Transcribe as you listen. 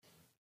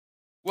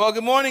Well,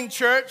 good morning,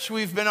 church.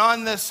 We've been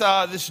on this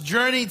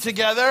journey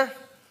together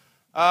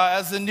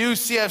as the new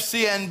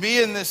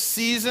CFCNB in this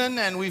season,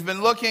 and we've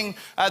been looking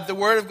at the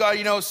Word of God.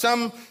 You know,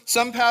 some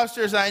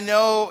pastors I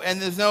know, and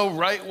there's no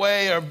right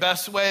way or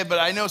best way, but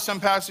I know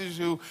some pastors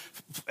who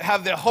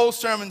have their whole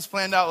sermons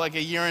planned out like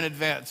a year in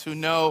advance, who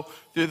know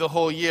through the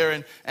whole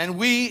year. And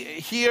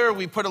we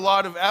put a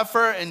lot of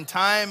effort and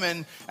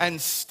time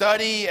and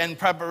study and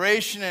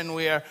preparation, and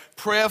we are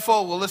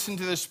prayerful. We'll listen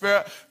to the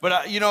Spirit.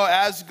 But,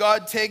 as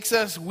God takes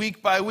us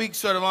week by week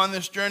sort of on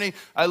this journey,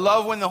 I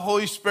love when the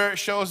Holy Spirit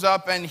shows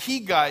up and He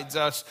guides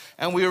us,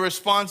 and we are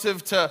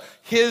responsive to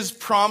His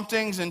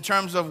promptings in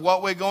terms of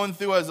what we're going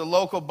through as a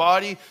local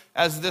body,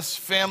 as this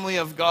family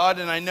of God.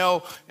 And I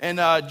know in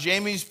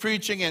Jamie's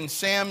preaching and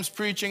Sam's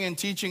preaching and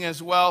teaching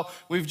as well,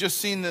 we've just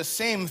seen the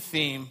same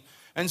theme.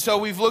 And so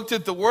we've looked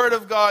at the Word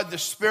of God, the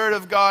Spirit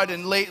of God,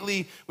 and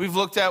lately we've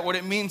looked at what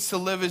it means to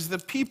live as the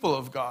people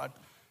of God.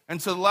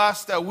 And so the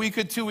last week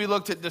or two we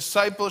looked at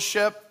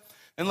discipleship,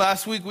 and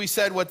last week we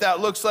said what that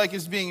looks like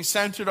is being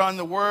centered on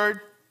the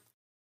Word,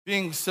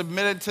 being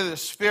submitted to the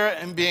Spirit,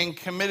 and being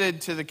committed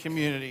to the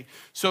community.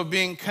 So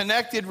being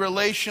connected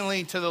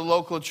relationally to the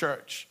local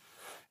church.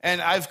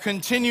 And I've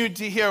continued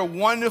to hear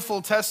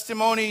wonderful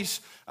testimonies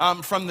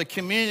from the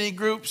community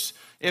groups.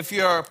 If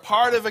you're a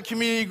part of a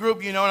community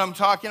group, you know what I'm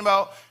talking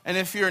about. And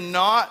if you're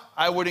not,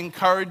 I would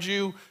encourage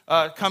you,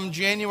 come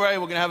January,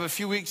 we're going to have a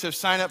few weeks of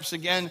signups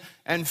again.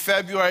 And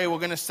February, we're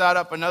going to start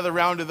up another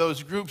round of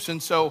those groups.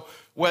 And so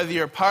whether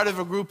you're part of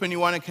a group and you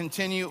want to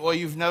continue or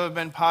you've never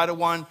been part of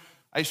one,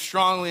 I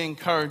strongly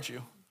encourage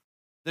you.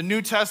 The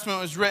New Testament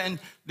was written,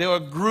 there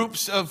were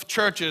groups of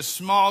churches,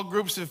 small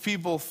groups of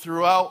people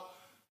throughout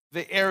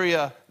the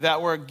area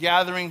that were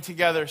gathering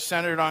together,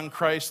 centered on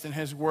Christ and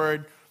His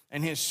Word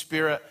and His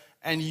Spirit.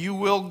 And you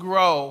will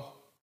grow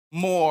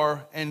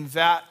more in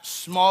that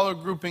smaller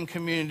grouping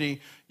community.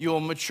 You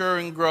will mature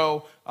and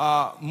grow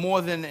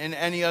more than in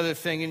any other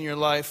thing in your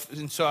life.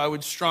 And so I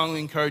would strongly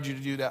encourage you to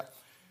do that.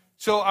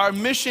 So our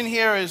mission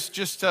here is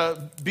just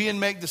to be and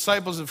make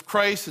disciples of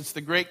Christ. It's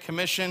the Great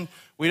Commission.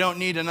 We don't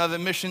need another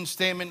mission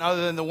statement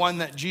other than the one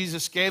that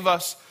Jesus gave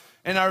us.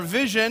 And our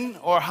vision,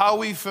 or how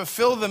we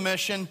fulfill the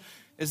mission,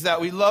 is that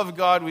we love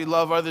God, we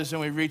love others,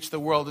 and we reach the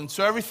world. And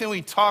so everything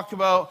we talk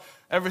about,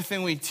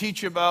 everything we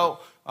teach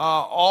about,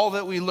 all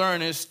that we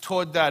learn is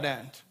toward that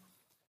end.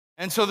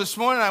 And so this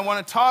morning I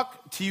want to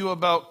talk to you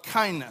about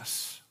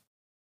kindness.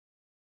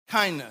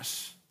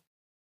 Kindness.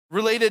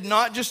 Related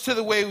not just to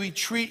the way we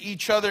treat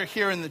each other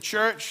here in the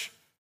church,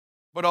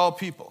 but all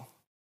people.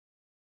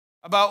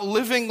 About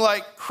living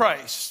like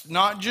Christ,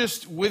 not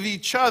just with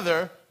each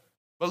other,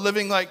 but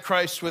living like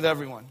Christ with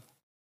everyone.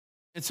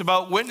 It's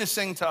about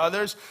witnessing to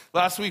others.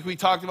 Last week we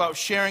talked about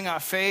sharing our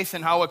faith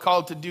and how we're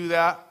called to do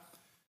that.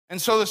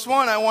 And so this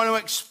morning I want to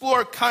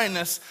explore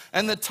kindness.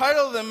 And the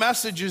title of the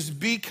message is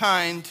Be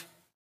Kind,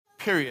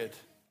 period.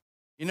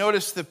 You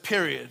notice the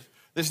period.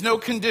 There's no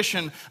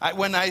condition.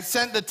 When I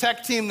sent the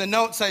tech team the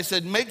notes, I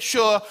said, make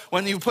sure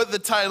when you put the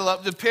title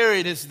up, the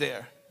period is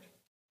there.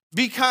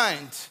 Be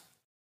kind.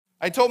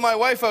 I told my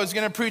wife I was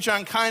going to preach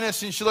on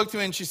kindness, and she looked at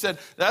me and she said,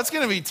 that's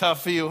going to be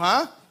tough for you,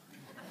 huh?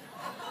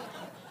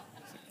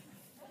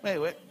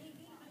 Wait.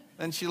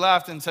 Then she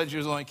laughed and said she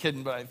was only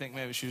kidding, but I think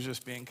maybe she was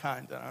just being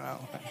kind. I don't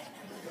know.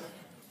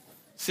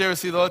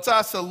 Seriously, though, let's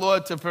ask the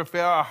Lord to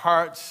prepare our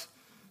hearts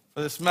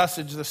for this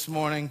message this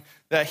morning,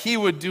 that He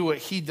would do what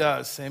He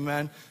does.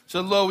 Amen. So,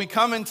 Lord, we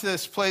come into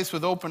this place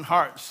with open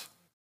hearts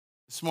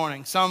this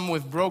morning, some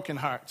with broken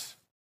hearts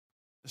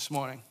this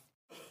morning.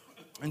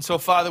 And so,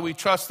 Father, we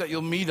trust that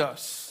You'll meet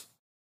us.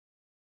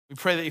 We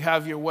pray that You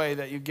have Your way,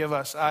 that You give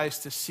us eyes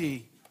to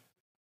see,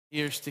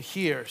 ears to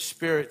hear,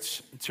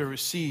 spirits to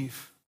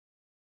receive.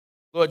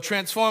 Lord,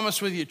 transform us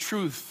with Your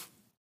truth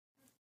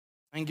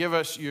and give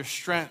us Your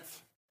strength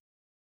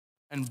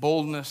and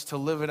boldness to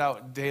live it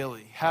out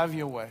daily. Have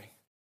Your way.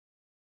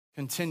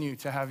 Continue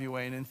to have Your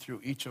way in and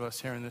through each of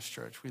us here in this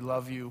church. We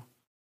love You.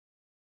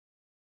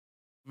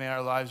 May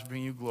our lives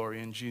bring You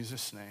glory in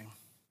Jesus' name.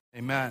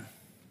 Amen.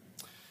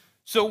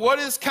 So what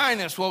is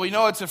kindness? Well, we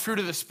know it's a fruit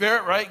of the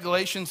Spirit, right?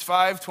 Galatians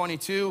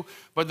 5:22.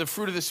 But the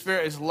fruit of the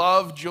Spirit is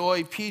love,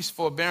 joy, peace,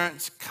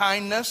 forbearance,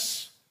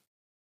 kindness,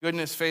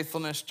 goodness,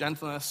 faithfulness,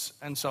 gentleness,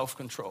 and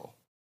self-control.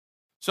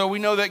 So we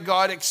know that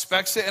God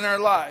expects it in our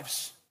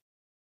lives.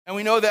 And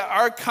we know that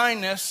our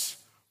kindness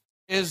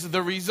is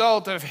the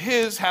result of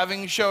His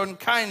having shown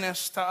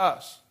kindness to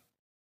us.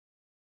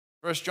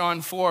 1 John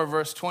 4,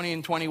 verse 20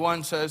 and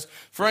 21 says,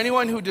 for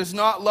anyone who does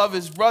not love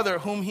his brother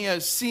whom he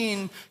has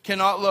seen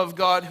cannot love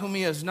God whom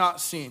he has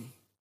not seen.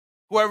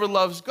 Whoever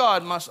loves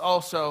God must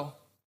also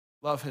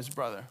love his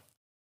brother.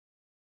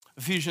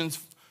 Ephesians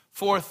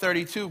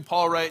 4:32,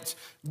 Paul writes,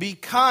 be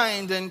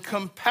kind and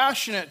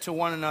compassionate to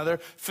one another,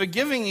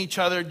 forgiving each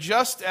other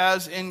just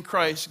as in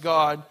Christ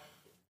God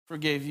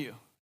forgave you.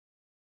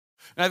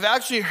 And I've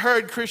actually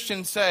heard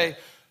Christians say,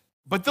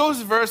 but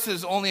those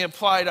verses only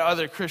apply to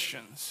other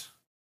Christians.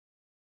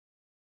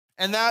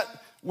 And that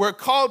we're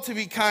called to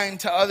be kind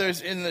to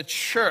others in the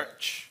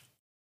church.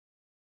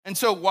 And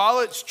so while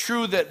it's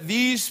true that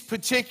these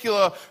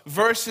particular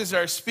verses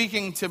are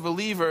speaking to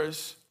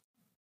believers,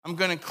 I'm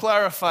going to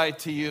clarify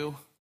to you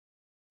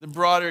the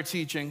broader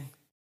teaching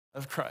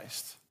of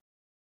Christ.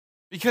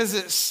 Because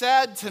it's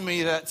sad to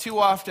me that too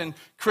often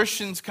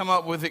Christians come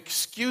up with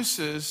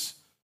excuses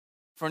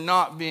for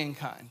not being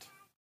kind.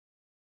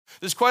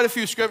 There's quite a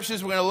few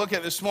scriptures we're going to look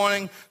at this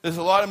morning. There's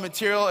a lot of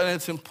material and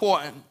it's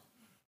important.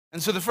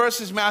 And so the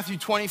first is Matthew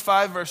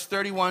 25, verse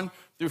 31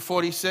 through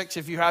 46.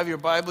 If you have your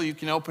Bible, you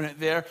can open it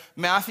there.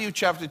 Matthew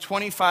chapter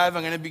 25,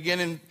 I'm going to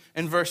begin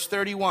in verse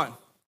 31.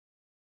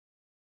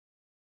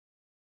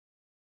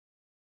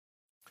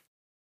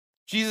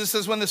 Jesus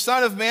says, when the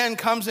Son of Man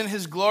comes in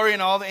his glory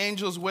and all the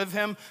angels with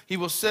him, he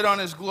will sit on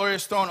his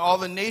glorious throne. All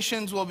the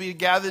nations will be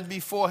gathered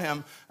before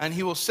him, and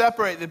he will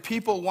separate the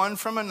people one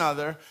from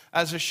another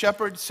as a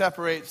shepherd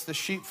separates the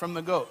sheep from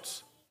the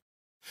goats.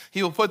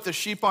 He will put the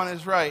sheep on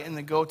his right and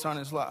the goats on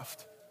his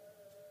left.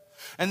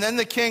 And then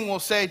the king will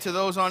say to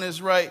those on his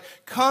right,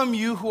 come,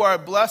 you who are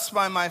blessed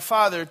by my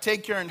Father,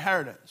 take your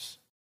inheritance,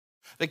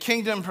 the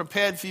kingdom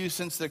prepared for you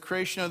since the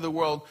creation of the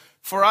world.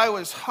 For I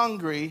was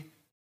hungry,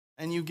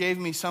 and you gave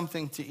me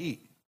something to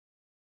eat.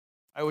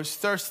 I was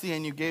thirsty,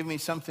 and you gave me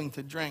something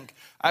to drink.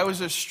 I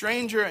was a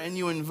stranger, and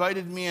you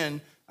invited me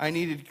in. I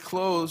needed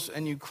clothes,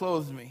 and you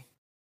clothed me.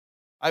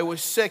 I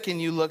was sick,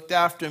 and you looked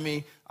after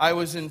me. I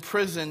was in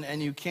prison,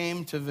 and you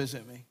came to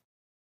visit me.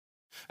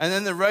 And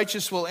then the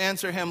righteous will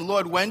answer him,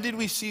 Lord, when did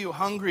we see you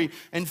hungry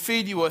and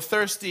feed you, or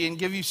thirsty and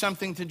give you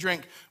something to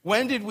drink?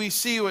 When did we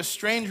see you a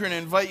stranger and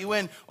invite you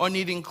in, or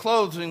needing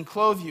clothes and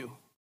clothe you?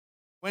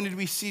 When did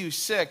we see you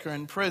sick or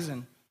in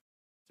prison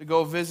to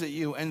go visit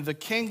you? And the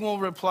king will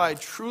reply,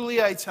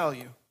 truly I tell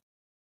you,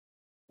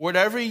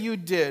 whatever you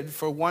did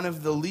for one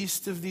of the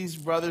least of these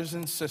brothers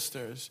and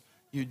sisters,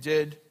 you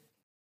did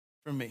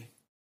for me.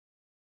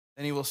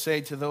 Then he will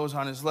say to those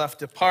on his left,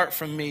 depart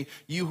from me,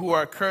 you who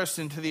are cursed,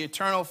 into the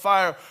eternal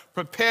fire,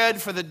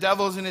 prepared for the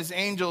devils and his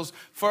angels.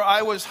 For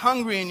I was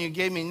hungry, and you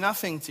gave me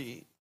nothing to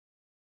eat.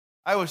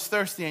 I was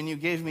thirsty, and you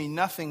gave me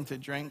nothing to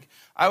drink.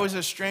 I was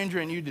a stranger,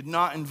 and you did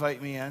not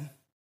invite me in.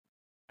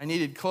 I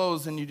needed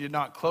clothes, and you did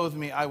not clothe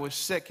me. I was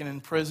sick and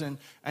in prison,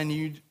 and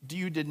you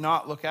did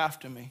not look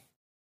after me.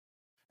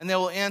 And they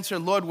will answer,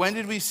 Lord, when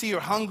did we see you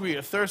hungry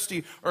or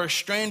thirsty or a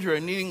stranger or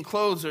needing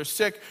clothes or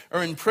sick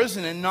or in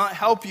prison and not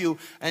help you?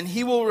 And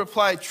he will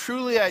reply,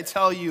 truly I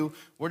tell you,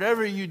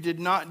 whatever you did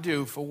not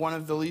do for one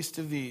of the least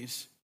of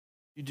these,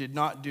 you did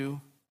not do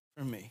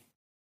for me.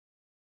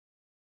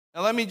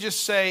 Now let me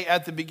just say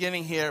at the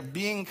beginning here,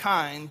 being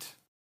kind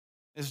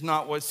is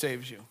not what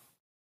saves you.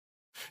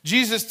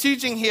 Jesus'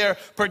 teaching here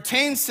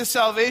pertains to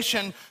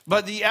salvation,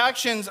 but the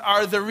actions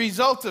are the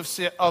result of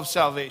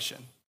salvation.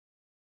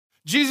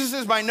 Jesus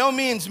is by no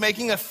means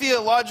making a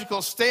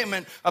theological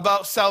statement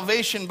about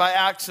salvation by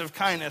acts of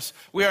kindness.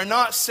 We are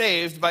not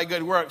saved by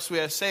good works.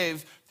 We are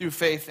saved through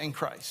faith in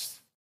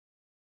Christ.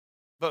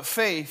 But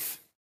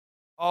faith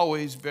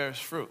always bears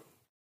fruit.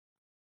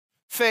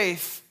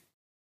 Faith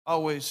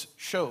always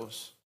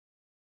shows.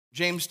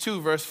 James 2,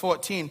 verse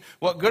 14.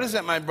 What good is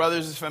it, my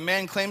brothers, if a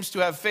man claims to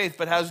have faith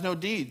but has no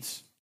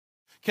deeds?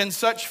 Can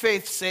such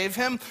faith save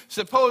him?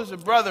 Suppose a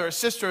brother or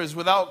sister is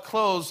without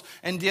clothes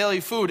and daily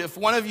food. If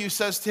one of you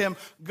says to him,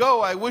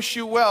 go, I wish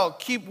you well,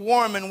 keep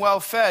warm and well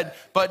fed,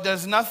 but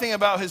does nothing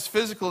about his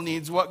physical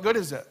needs, what good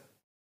is it?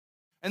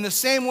 In the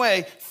same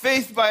way,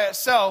 faith by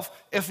itself,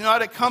 if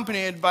not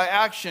accompanied by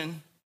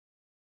action,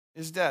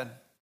 is dead.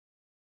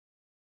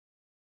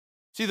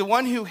 See, the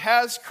one who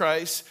has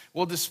Christ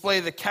will display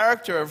the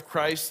character of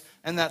Christ,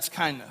 and that's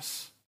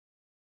kindness.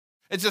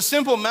 It's a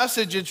simple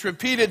message. It's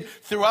repeated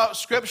throughout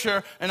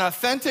Scripture. An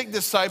authentic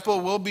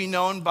disciple will be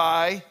known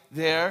by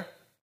their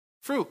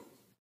fruit.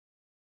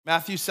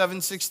 Matthew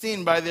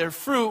 7:16, by their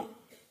fruit,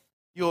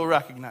 you will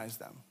recognize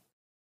them.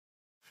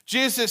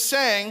 Jesus is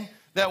saying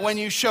that when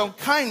you show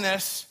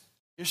kindness,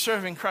 you're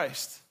serving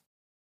Christ.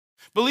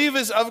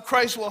 Believers of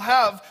Christ will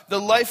have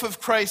the life of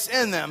Christ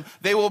in them.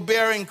 They will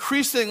bear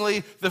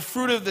increasingly the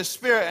fruit of the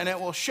Spirit, and it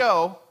will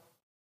show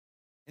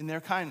in their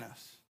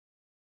kindness.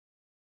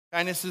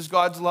 Kindness is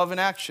God's love in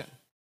action.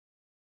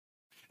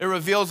 It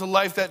reveals a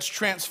life that's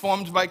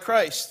transformed by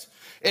Christ.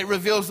 It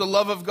reveals the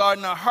love of God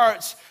in our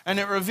hearts, and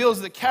it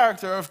reveals the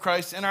character of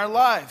Christ in our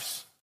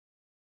lives.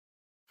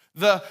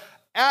 The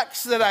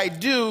acts that I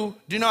do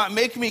not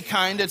make me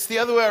kind. It's the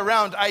other way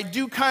around. I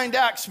do kind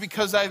acts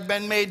because I've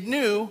been made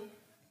new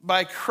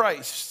by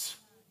Christ.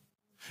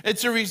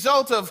 It's a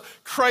result of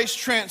Christ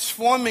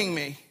transforming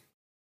me.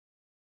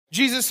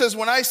 Jesus says,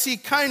 when I see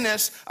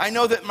kindness, I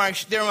know that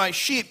they're my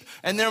sheep,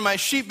 and they're my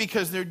sheep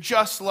because they're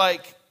just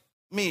like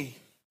me.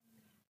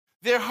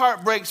 Their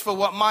heart breaks for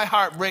what my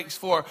heart breaks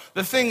for.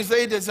 The things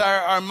they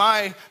desire are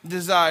my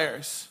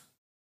desires.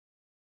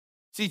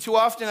 See, too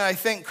often I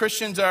think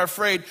Christians are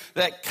afraid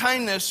that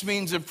kindness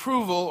means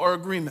approval or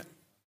agreement.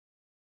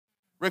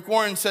 Rick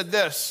Warren said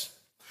this,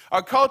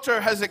 our culture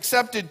has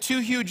accepted two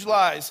huge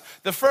lies.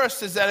 The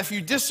first is that if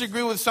you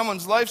disagree with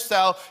someone's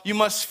lifestyle, you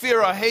must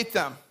fear or hate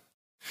them.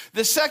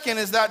 The second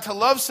is that to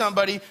love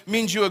somebody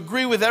means you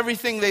agree with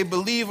everything they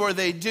believe or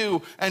they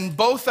do, and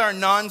both are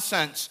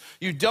nonsense.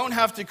 You don't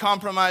have to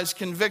compromise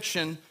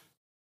conviction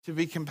to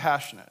be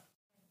compassionate.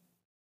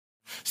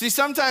 See,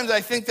 sometimes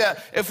I think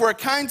that if we're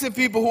kind to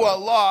people who are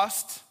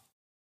lost,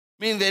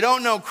 meaning they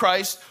don't know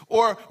Christ,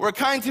 or we're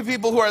kind to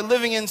people who are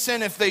living in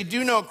sin if they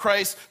do know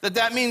Christ,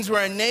 that means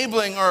we're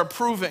enabling or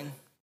approving.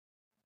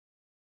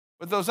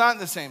 But those aren't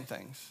the same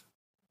things.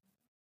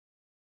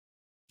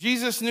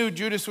 Jesus knew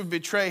Judas would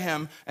betray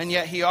him, and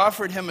yet he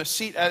offered him a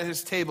seat at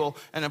his table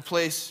and a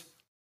place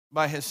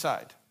by his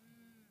side.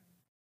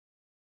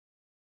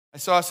 I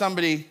saw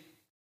somebody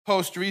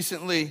post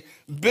recently,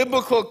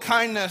 biblical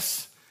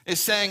kindness is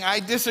saying, I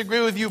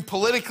disagree with you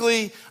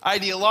politically,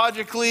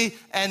 ideologically,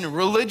 and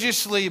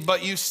religiously,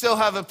 but you still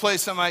have a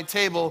place at my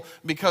table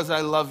because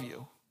I love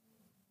you.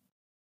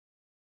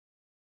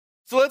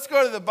 So let's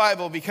go to the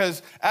Bible,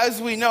 because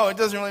as we know, it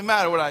doesn't really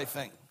matter what I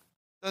think.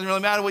 It doesn't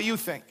really matter what you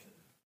think.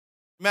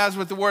 It matters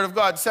what the Word of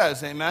God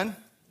says, amen?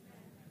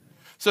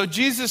 So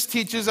Jesus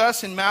teaches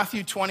us in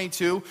Matthew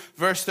 22,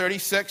 verse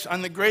 36,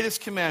 on the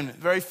greatest commandment,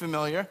 very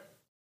familiar.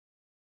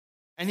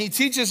 And he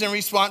teaches in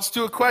response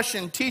to a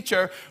question,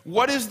 teacher,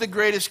 what is the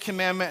greatest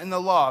commandment in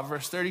the law?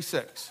 Verse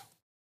 36.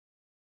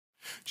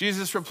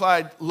 Jesus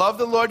replied, love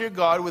the Lord your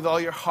God with all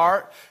your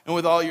heart and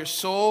with all your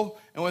soul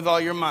and with all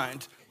your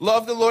mind.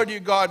 Love the Lord your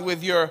God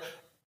with your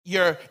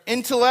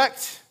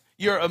intellect,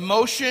 your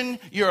emotion,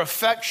 your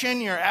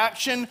affection, your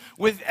action,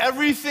 with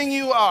everything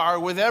you are,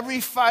 with every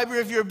fiber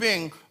of your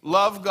being,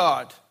 love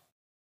God.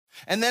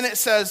 And then it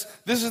says,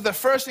 this is the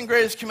first and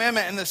greatest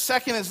commandment, and the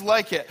second is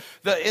like it.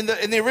 In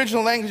the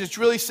original language, it's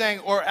really saying,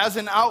 or as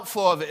an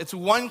outflow of it. It's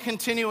one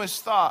continuous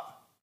thought.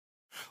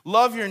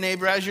 Love your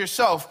neighbor as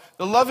yourself.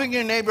 The loving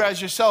your neighbor as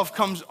yourself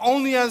comes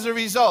only as a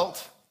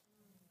result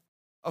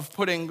of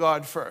putting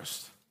God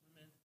first.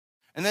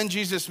 And then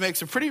Jesus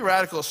makes a pretty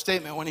radical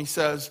statement when he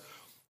says,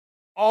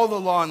 all the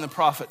law and the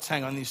prophets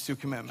hang on these two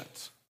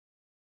commandments.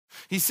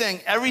 He's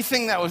saying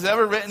everything that was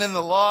ever written in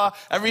the law,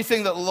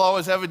 everything that the law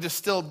was ever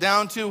distilled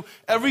down to,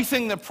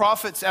 everything the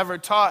prophets ever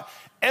taught,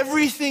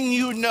 everything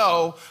you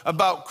know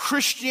about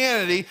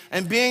Christianity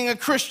and being a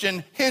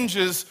Christian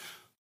hinges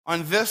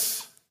on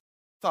this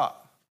thought.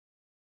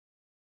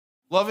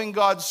 Loving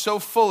God so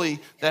fully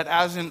that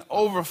as an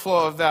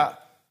overflow of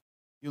that,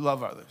 you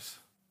love others.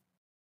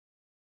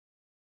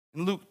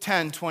 In Luke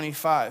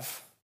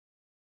 10:25,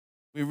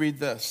 we read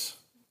this.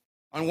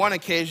 On one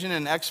occasion,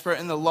 an expert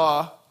in the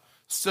law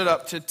stood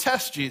up to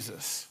test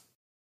Jesus.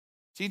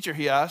 Teacher,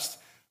 he asked,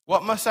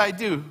 what must I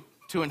do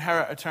to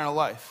inherit eternal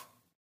life?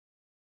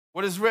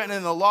 What is written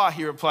in the law,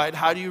 he replied,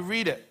 how do you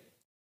read it?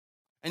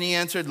 And he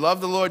answered, love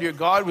the Lord your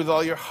God with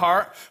all your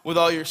heart, with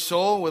all your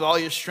soul, with all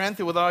your strength,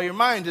 and with all your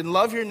mind, and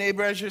love your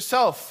neighbor as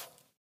yourself.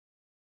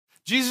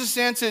 Jesus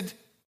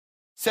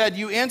said,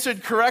 you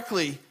answered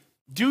correctly.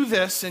 Do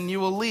this and you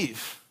will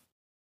leave.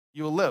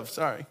 You will live,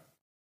 sorry.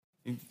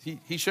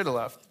 He should have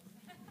left.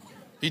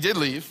 He did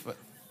leave, but...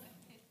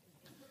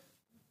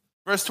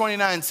 Verse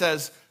 29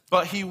 says,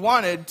 but he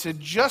wanted to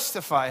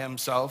justify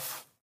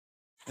himself,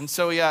 and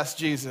so he asked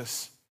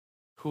Jesus,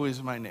 who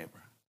is my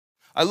neighbor?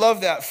 I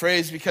love that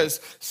phrase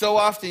because so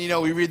often,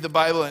 we read the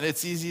Bible and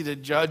it's easy to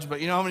judge, but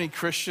you know how many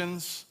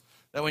Christians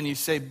that when you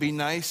say be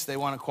nice, they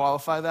want to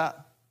qualify that?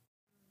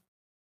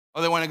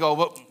 Or they want to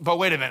go, but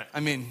wait a minute,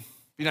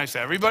 be nice to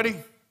everybody?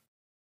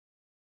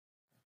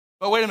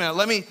 But wait a minute,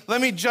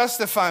 let me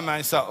justify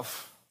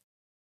myself.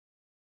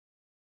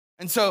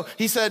 And so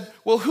he said,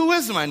 well, who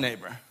is my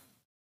neighbor?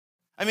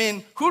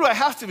 Who do I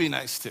have to be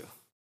nice to?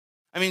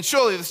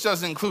 Surely this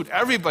doesn't include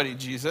everybody,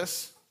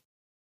 Jesus.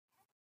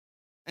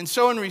 And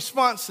so in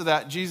response to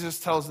that, Jesus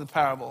tells the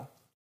parable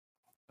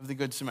of the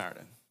Good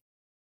Samaritan.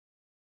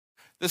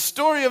 The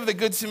story of the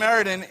Good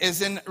Samaritan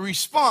is in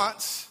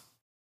response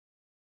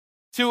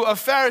to a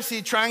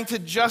Pharisee trying to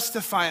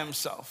justify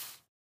himself.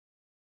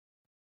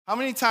 How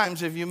many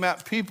times have you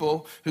met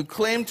people who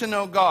claim to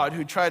know God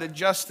who try to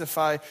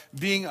justify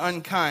being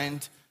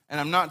unkind? And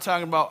I'm not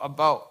talking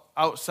about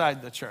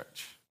outside the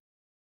church.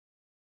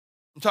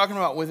 I'm talking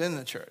about within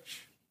the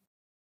church.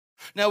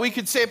 Now, we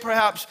could say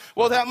perhaps,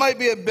 well, that might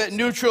be a bit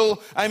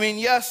neutral.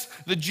 Yes,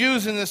 the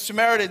Jews and the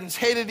Samaritans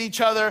hated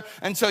each other.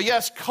 And so,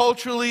 yes,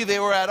 culturally, they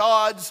were at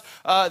odds.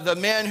 The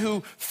man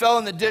who fell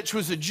in the ditch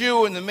was a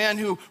Jew, and the man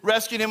who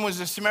rescued him was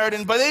a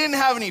Samaritan. But they didn't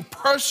have any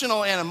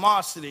personal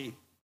animosity.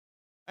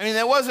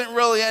 There wasn't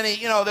really any,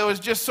 there was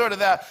just sort of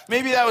that.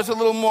 Maybe that was a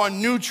little more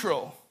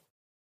neutral.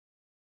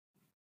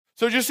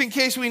 So just in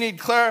case we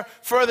need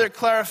further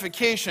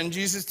clarification,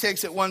 Jesus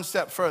takes it one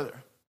step further.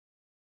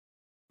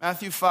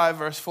 Matthew 5,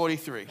 verse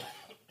 43.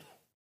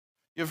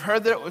 You've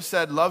heard that it was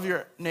said, love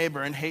your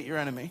neighbor and hate your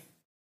enemy.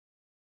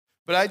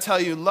 But I tell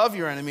you, love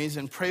your enemies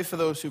and pray for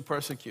those who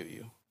persecute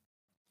you,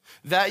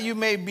 that you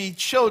may be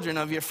children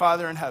of your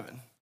Father in heaven.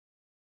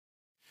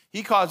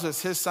 He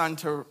causes his sun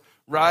to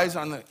rise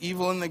on the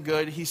evil and the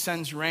good. He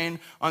sends rain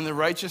on the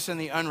righteous and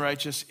the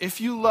unrighteous.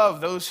 If you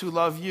love those who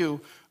love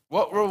you,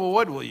 what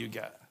reward will you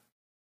get?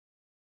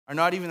 Are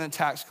not even the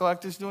tax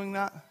collectors doing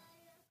that?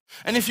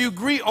 And if you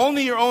greet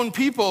only your own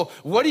people,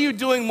 what are you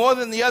doing more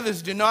than the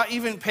others? Do not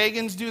even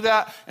pagans do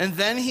that? And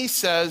then he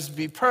says,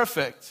 be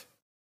perfect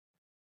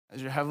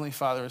as your heavenly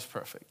Father is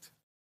perfect.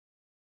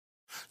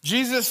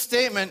 Jesus'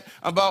 statement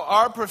about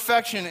our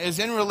perfection is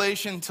in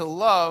relation to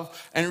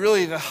love, and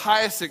really the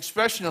highest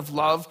expression of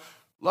love,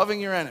 loving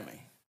your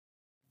enemy.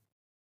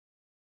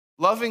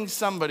 Loving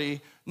somebody,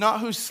 not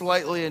who's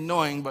slightly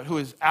annoying, but who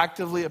is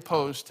actively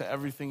opposed to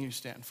everything you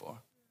stand for.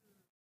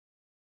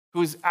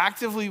 Who is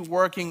actively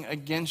working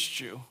against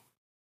you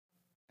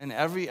in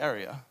every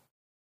area.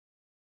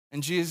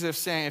 And Jesus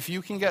is saying, if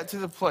you can get to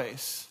the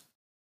place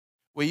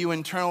where you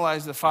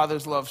internalize the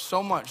Father's love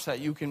so much that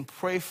you can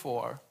pray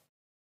for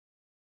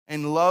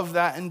and love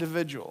that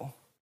individual,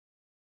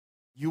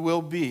 you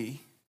will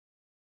be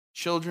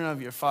children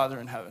of your Father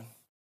in heaven.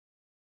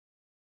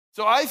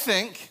 So I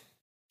think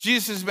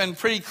Jesus has been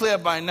pretty clear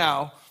by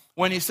now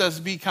when he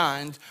says be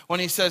kind, when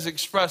he says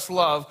express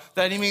love,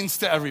 that he means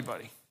to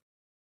everybody.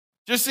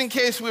 Just in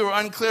case we were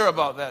unclear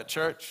about that,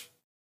 church.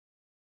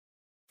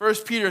 1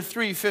 Peter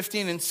 3,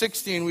 15 and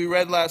 16 we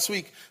read last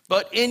week.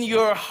 But in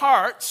your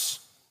hearts,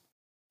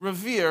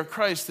 revere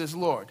Christ as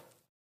Lord.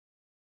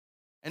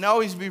 And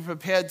always be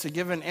prepared to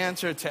give an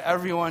answer to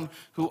everyone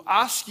who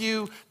asks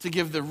you to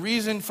give the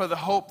reason for the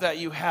hope that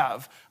you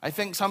have. I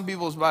think some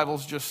people's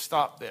Bibles just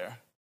stop there.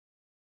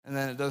 And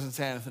then it doesn't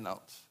say anything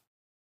else.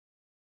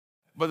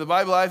 But the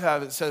Bible I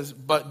have, it says,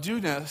 but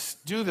do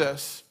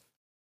this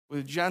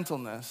with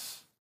gentleness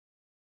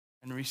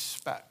and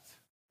respect,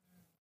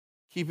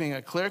 keeping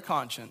a clear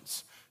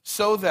conscience,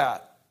 so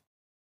that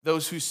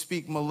those who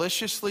speak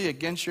maliciously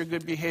against your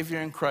good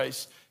behavior in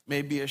Christ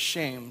may be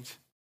ashamed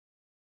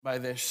by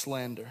their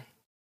slander.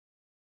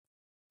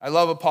 I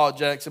love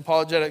apologetics.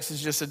 Apologetics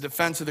is just a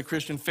defense of the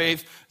Christian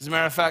faith. As a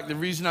matter of fact, the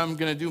reason I'm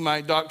going to do my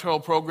doctoral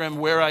program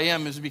where I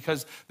am is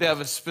because they have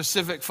a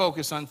specific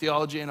focus on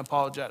theology and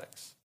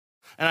apologetics.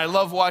 And I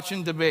love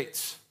watching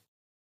debates.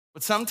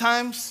 But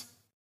sometimes,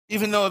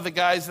 even though the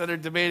guys that are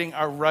debating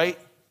are right,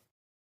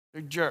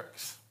 they're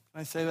jerks.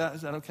 Can I say that?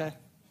 Is that okay?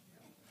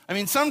 I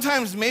mean,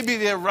 sometimes maybe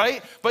they're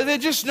right, but they're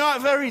just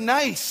not very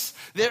nice.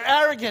 They're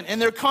arrogant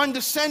and they're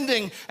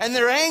condescending and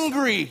they're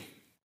angry.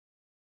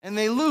 And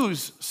they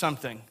lose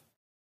something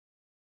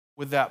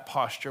with that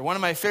posture. One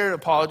of my favorite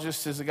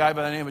apologists is a guy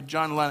by the name of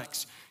John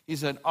Lennox.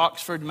 He's an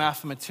Oxford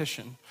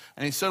mathematician.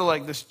 And he's sort of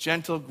like this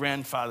gentle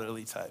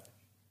grandfatherly type.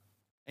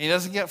 And he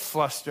doesn't get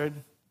flustered.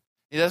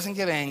 He doesn't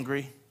get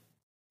angry.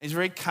 He's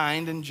very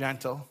kind and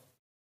gentle.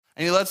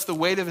 And he lets the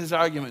weight of his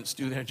arguments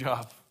do their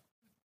job.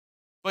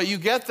 But you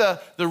get the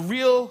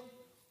real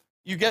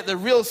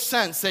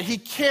sense that he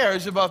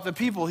cares about the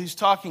people he's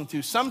talking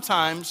to.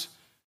 Sometimes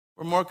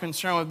we're more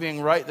concerned with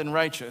being right than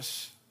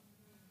righteous,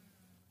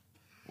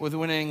 with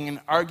winning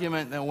an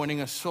argument than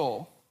winning a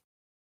soul.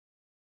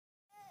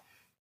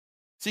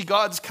 See,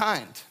 God's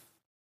kind.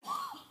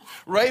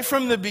 Right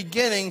from the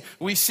beginning,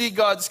 we see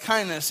God's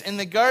kindness. In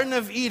the Garden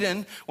of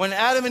Eden, when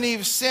Adam and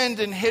Eve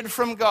sinned and hid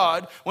from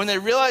God, when they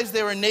realized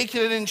they were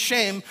naked and in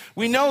shame,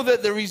 we know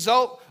that the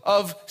result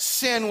of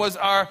sin was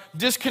our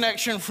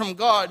disconnection from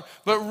God.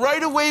 But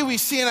right away we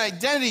see an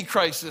identity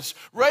crisis.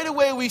 Right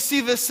away we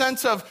see the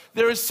sense of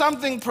there is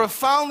something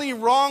profoundly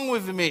wrong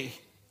with me.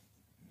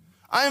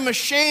 I am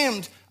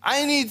ashamed.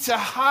 I need to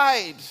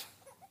hide.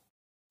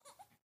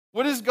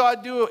 What does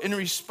God do in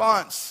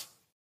response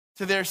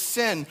to their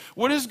sin?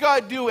 What does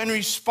God do in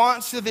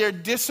response to their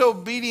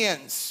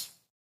disobedience?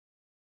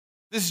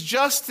 This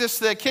justice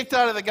that kicked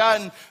out of the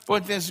garden,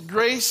 but this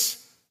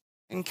grace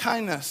and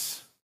kindness.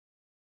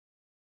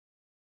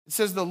 It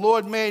says the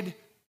Lord made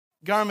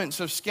garments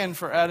of skin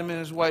for Adam and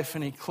his wife,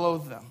 and he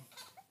clothed them.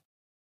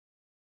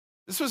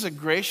 This was a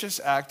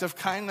gracious act of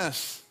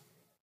kindness.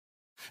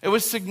 It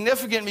was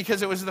significant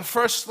because it was the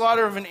first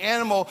slaughter of an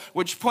animal,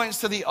 which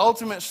points to the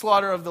ultimate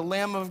slaughter of the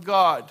Lamb of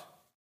God,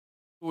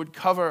 who would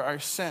cover our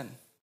sin.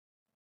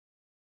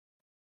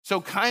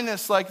 So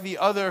kindness, like the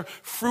other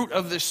fruit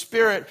of the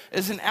Spirit,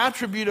 is an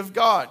attribute of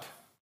God.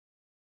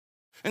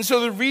 And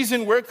so the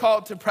reason we're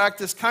called to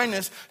practice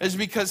kindness is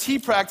because he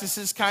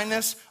practices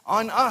kindness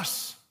on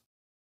us.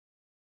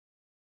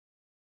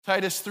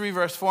 Titus 3,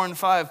 verse 4 and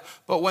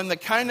 5. But when the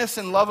kindness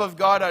and love of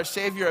God our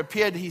Savior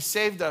appeared, he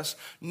saved us,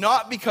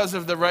 not because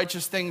of the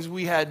righteous things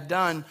we had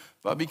done,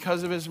 but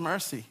because of his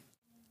mercy.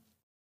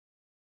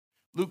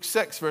 Luke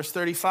 6, verse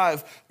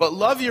 35. But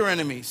love your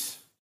enemies.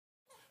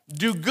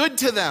 Do good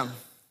to them.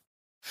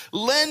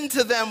 Lend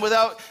to them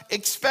without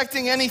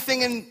expecting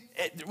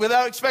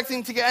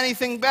to get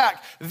anything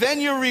back. Then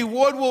your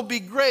reward will be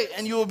great,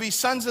 and you will be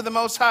sons of the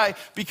Most High,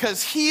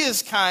 because he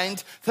is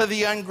kind to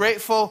the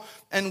ungrateful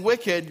and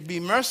wicked. Be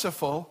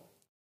merciful,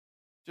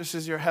 just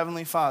as your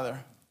heavenly Father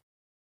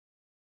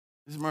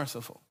is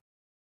merciful.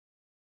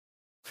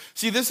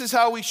 See, this is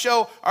how we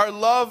show our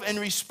love in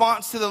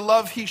response to the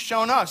love he's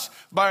shown us,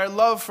 by our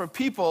love for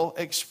people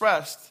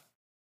expressed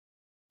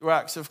through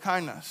acts of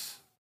kindness.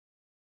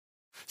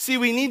 See,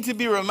 we need to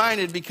be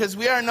reminded, because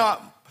we are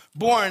not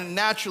born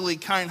naturally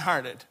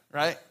kind-hearted,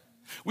 right?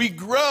 We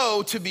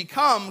grow to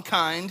become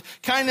kind.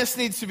 Kindness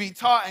needs to be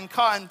taught and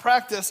caught and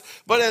practiced.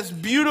 But as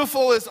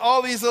beautiful as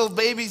all these little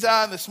babies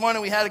are, this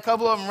morning we had a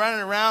couple of them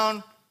running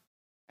around,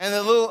 and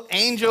the little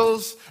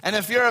angels. And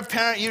if you're a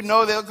parent, you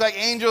know they look like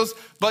angels.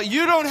 But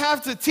you don't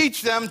have to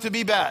teach them to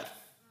be bad.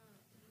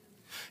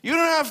 You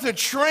don't have to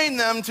train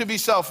them to be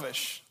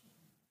selfish.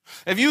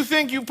 If you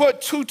think you put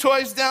two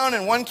toys down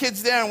and one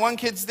kid's there and one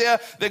kid's there,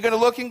 they're going to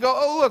look and go,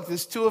 oh, look,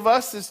 there's two of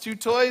us, there's two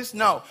toys.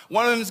 No,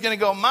 one of them is going to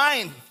go,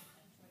 mine.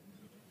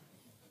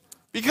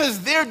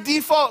 Because their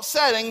default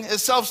setting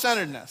is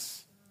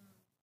self-centeredness.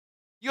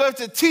 You have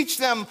to teach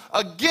them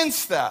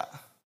against that.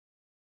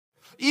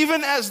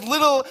 Even as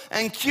little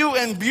and cute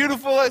and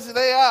beautiful as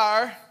they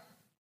are,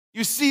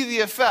 you see the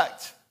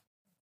effect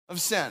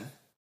of sin.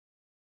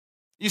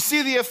 You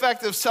see the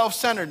effect of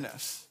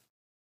self-centeredness.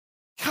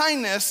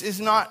 Kindness is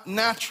not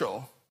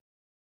natural.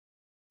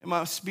 It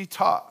must be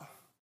taught.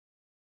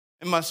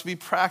 It must be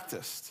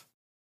practiced.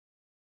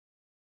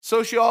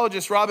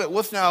 Sociologist Robert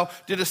Wuthnow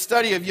did a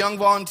study of young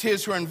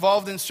volunteers who are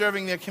involved in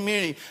serving their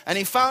community, and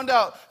he found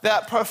out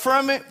that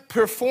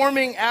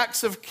performing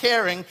acts of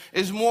caring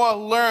is more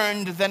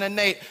learned than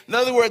innate. In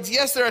other words,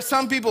 yes, there are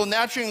some people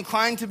naturally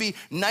inclined to be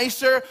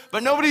nicer,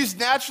 but nobody's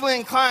naturally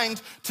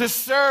inclined to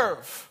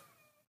serve.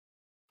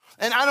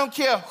 And I don't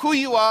care who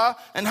you are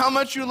and how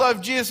much you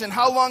love Jesus and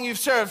how long you've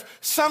served,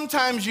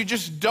 sometimes you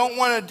just don't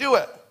want to do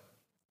it.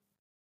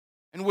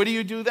 And what do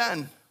you do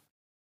then?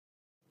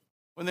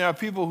 When there are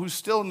people who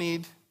still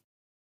need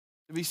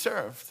to be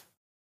served.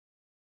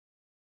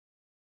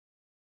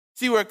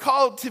 See, we're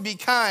called to be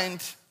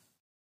kind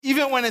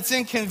even when it's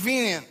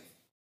inconvenient.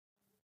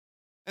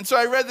 And so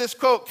I read this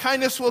quote,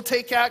 kindness will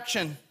take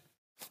action.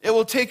 It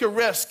will take a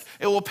risk.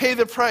 It will pay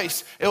the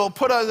price. It will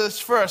put others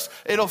first.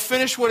 It'll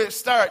finish what it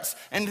starts.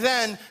 And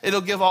then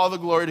it'll give all the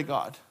glory to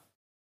God.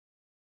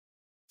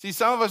 See,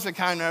 some of us are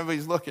kind when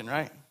everybody's looking,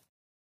 right?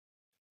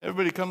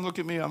 Everybody come look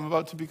at me. I'm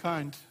about to be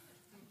kind.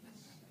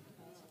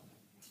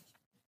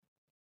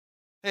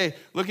 Hey,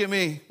 look at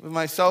me with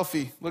my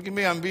selfie. Look at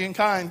me, I'm being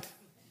kind.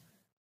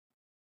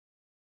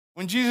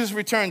 When Jesus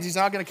returns, he's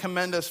not going to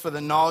commend us for the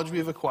knowledge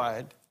we've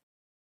acquired,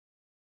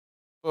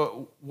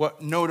 but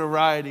what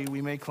notoriety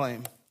we may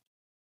claim,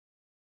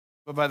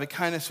 but by the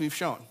kindness we've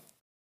shown.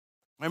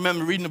 I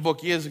remember reading a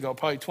book years ago,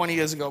 probably 20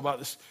 years ago, about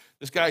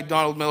this guy,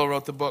 Donald Miller,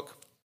 wrote the book.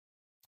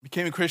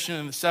 Became a Christian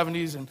in the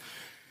 70s and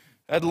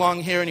had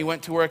long hair, and he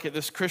went to work at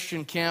this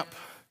Christian camp.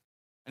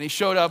 And he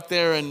showed up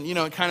there, and,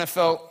 it kind of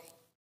felt,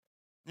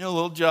 a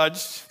little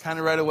judged kind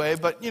of right away,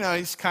 but,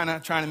 he's kind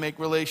of trying to make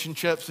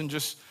relationships and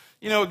just,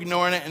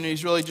 ignoring it, and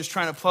he's really just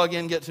trying to plug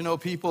in, get to know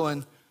people,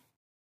 and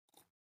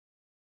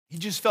he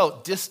just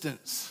felt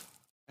distance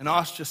and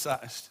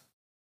ostracized.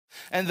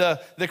 And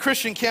the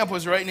Christian camp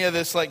was right near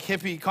this,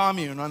 hippie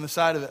commune on the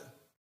side of it,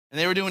 and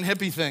they were doing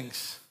hippie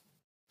things.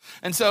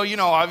 And so,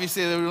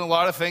 obviously they were doing a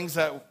lot of things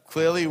that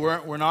clearly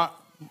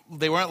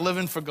they weren't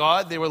living for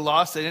God, they were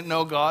lost, they didn't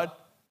know God.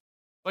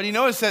 But he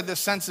noticed that this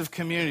sense of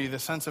community, the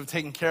sense of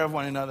taking care of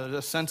one another,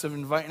 the sense of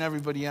inviting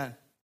everybody in.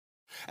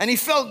 And he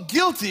felt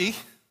guilty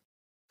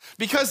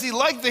because he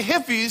liked the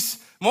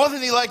hippies more than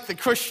he liked the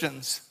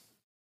Christians.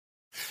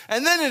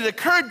 And then it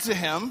occurred to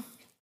him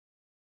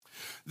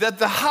that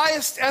the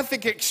highest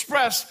ethic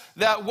expressed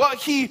that what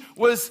he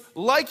was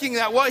liking,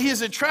 that what he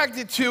is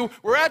attracted to,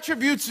 were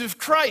attributes of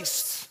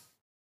Christ.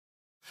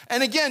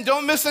 And again,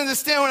 don't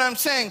misunderstand what I'm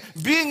saying.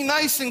 Being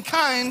nice and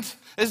kind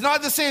is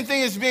not the same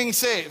thing as being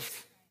saved.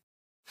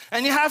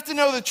 And you have to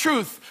know the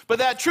truth, but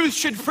that truth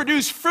should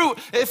produce fruit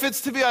if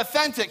it's to be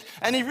authentic.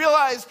 And he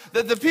realized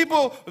that the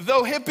people,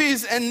 though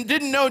hippies and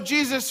didn't know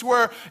Jesus,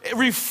 were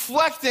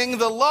reflecting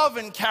the love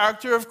and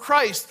character of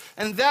Christ.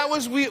 And that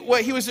was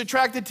what he was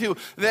attracted to,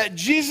 that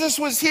Jesus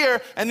was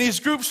here and these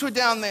groups were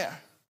down there.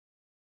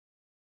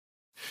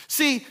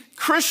 See,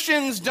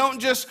 Christians don't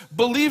just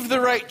believe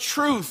the right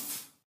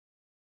truth.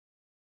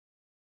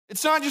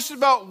 It's not just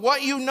about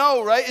what you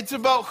know, right? It's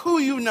about who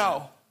you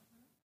know.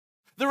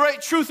 The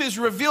right truth is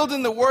revealed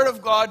in the Word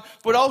of God,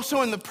 but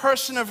also in the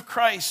person of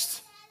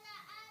Christ.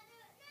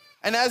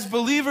 And as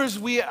believers,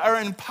 we are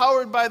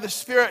empowered by the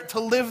Spirit to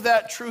live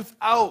that truth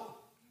out.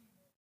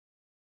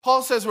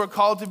 Paul says we're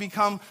called to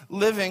become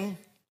living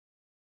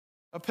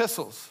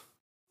epistles.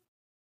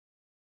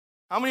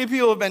 How many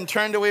people have been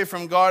turned away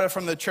from God or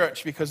from the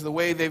church because of the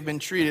way they've been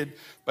treated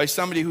by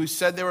somebody who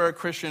said they were a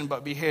Christian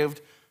but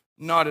behaved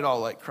not at all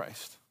like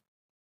Christ?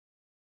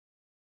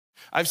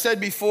 I've said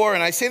before,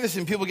 and I say this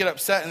and people get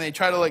upset and they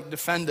try to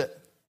defend it.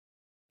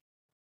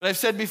 But I've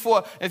said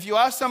before, if you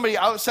ask somebody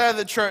outside of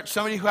the church,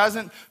 somebody who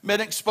hasn't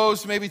been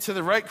exposed maybe to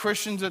the right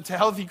Christians or to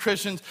healthy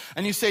Christians,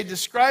 and you say,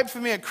 describe for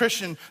me a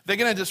Christian, they're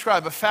going to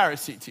describe a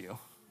Pharisee to you.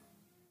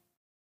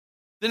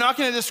 They're not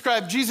going to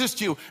describe Jesus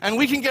to you. And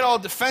we can get all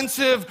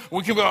defensive.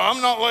 We can go,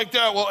 I'm not like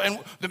that. Well, and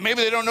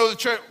maybe they don't know the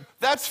church.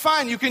 That's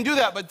fine. You can do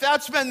that. But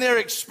that's been their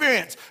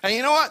experience. And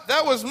you know what?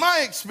 That was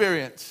my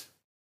experience.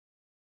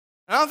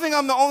 I don't think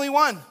I'm the only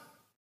one.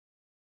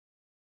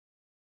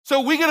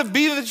 So we got to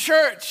be the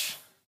church.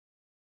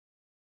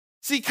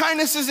 See,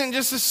 kindness isn't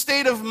just a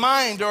state of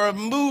mind or a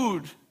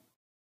mood.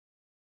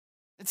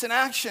 It's an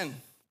action.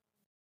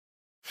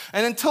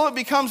 And until it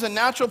becomes a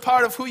natural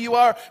part of who you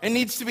are, it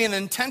needs to be an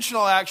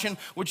intentional action,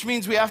 which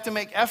means we have to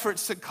make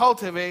efforts to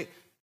cultivate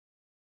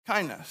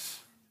kindness.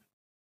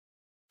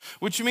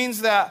 Which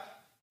means that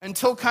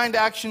until kind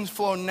actions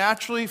flow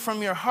naturally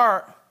from your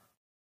heart,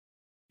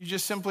 you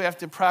just simply have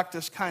to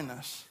practice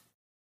kindness.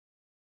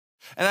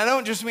 And I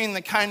don't just mean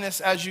the kindness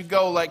as you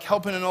go, like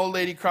helping an old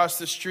lady cross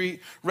the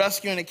street,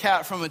 rescuing a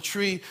cat from a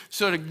tree,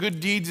 sort of good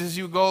deeds as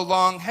you go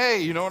along.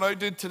 Hey, you know what I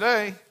did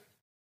today?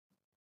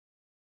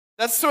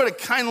 That's sort of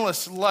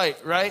kindness light,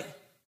 right?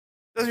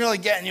 Doesn't really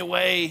get in your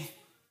way.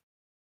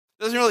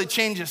 Doesn't really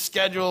change your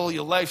schedule,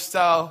 your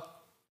lifestyle.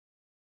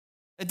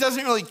 It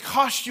doesn't really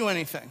cost you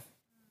anything.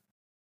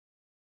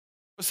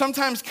 But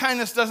sometimes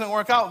kindness doesn't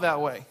work out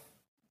that way.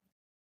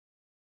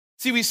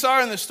 See, we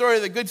saw in the story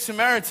of the Good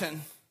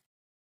Samaritan,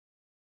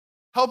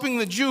 helping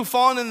the Jew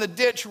fallen in the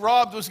ditch,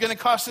 robbed, was going to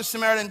cost the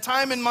Samaritan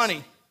time and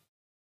money.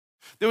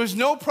 There was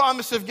no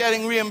promise of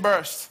getting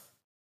reimbursed.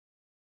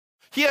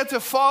 He had to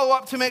follow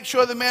up to make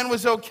sure the man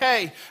was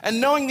okay. And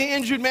knowing the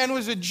injured man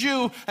was a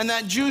Jew and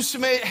that Jews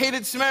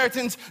hated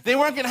Samaritans, they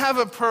weren't going to have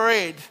a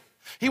parade.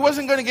 He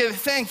wasn't going to get a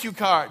thank you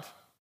card.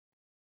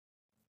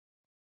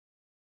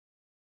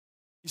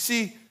 You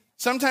see,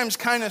 sometimes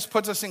kindness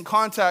puts us in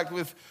contact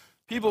with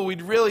people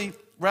we'd really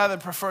rather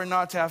prefer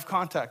not to have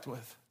contact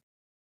with.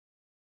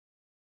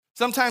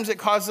 Sometimes it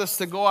causes us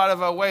to go out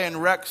of our way and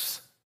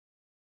wrecks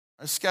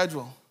our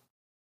schedule.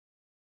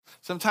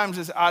 Sometimes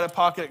it's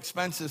out-of-pocket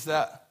expenses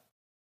that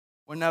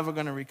we're never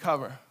going to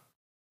recover.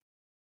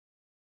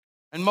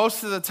 And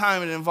most of the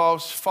time it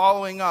involves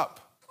following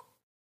up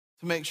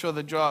to make sure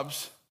the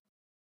job's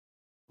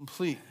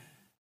complete.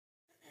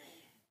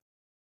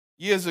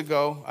 Years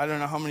ago, I don't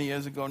know how many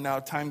years ago now,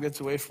 time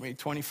gets away from me,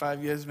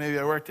 25 years maybe,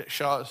 I worked at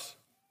Shaw's.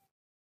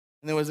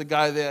 And there was a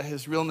guy there,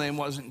 his real name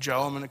wasn't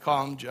Joe, I'm going to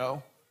call him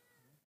Joe.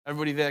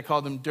 Everybody there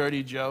called him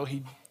Dirty Joe.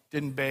 He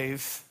didn't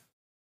bathe.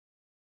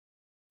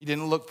 He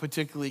didn't look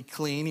particularly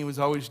clean. He was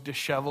always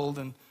disheveled,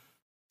 and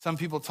some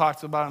people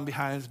talked about him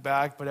behind his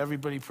back, but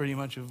everybody pretty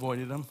much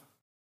avoided him.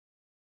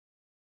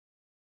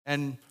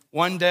 And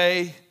one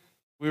day,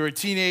 we were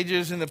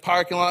teenagers in the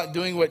parking lot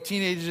doing what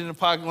teenagers in the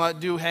parking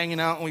lot do, hanging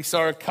out, and we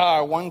saw a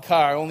car,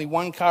 only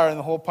one car in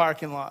the whole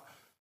parking lot.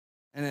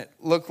 And it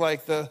looked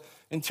like the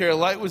interior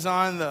light was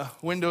on, the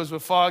windows were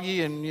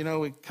foggy, and,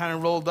 we kind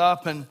of rolled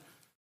up and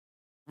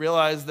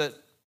realized that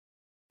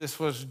this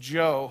was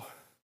Joe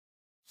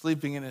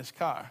sleeping in his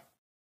car.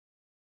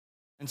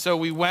 And so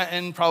we went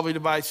in probably to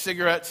buy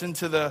cigarettes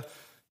into the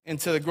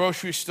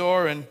grocery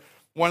store, and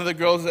one of the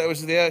girls that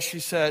was there,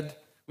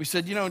 we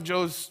said,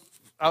 Joe's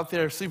out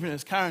there sleeping in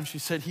his car, and she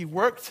said, he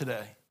worked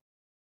today.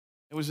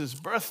 It was his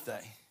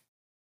birthday.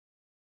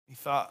 He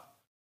thought,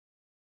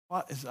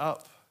 what is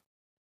up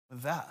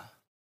with that?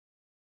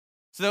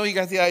 So then we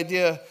got the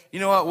idea, you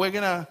know what, we're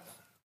gonna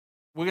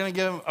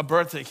give him a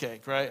birthday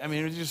cake, right? I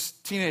mean, we were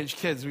just teenage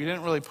kids. We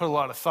didn't really put a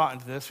lot of thought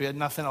into this. We had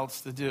nothing else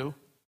to do.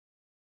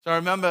 So I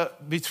remember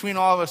between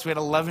all of us, we had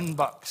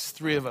 $11,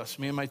 three of us,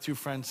 me and my two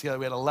friends together,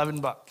 we had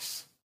 $11.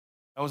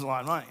 That was a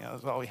lot of money. That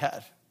was all we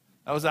had.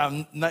 That was our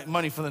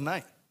money for the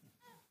night.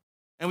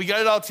 And we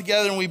got it all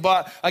together, and we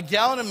bought a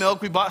gallon of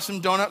milk, we bought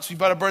some donuts, we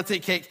bought a birthday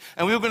cake,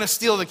 and we were going to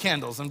steal the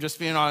candles. I'm just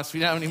being honest.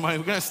 We didn't have any money. We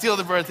were going to steal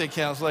the birthday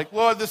candles. Like,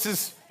 Lord, this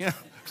is,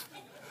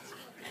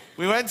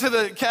 We went to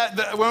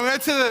when we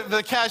went to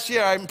the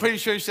cashier, I'm pretty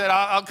sure she said,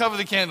 I'll cover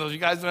the candles. You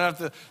guys don't have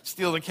to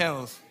steal the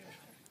candles.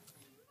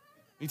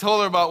 We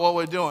told her about what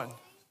we're doing.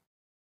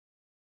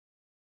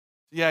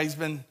 Yeah, he's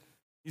been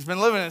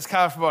living in his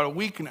car for about a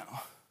week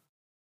now.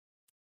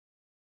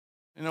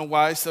 You know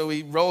why? So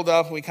we rolled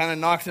up, and we kind of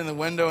knocked in the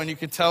window, and you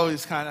could tell he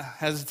was kind of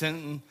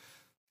hesitant and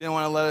didn't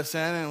want to let us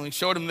in. And we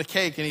showed him the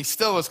cake, and he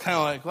still was kind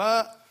of like,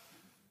 what?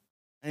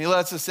 And he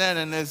lets us in,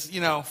 and there's,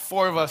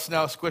 four of us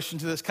now squished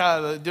into this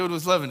car the dude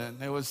was living in.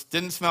 It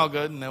didn't smell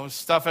good, and there was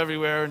stuff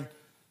everywhere, and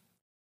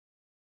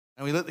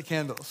we lit the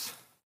candles.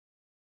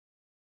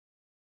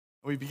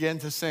 We began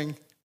to sing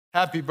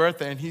happy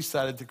birthday, and he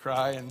started to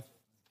cry, and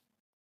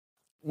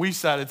we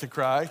started to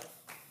cry.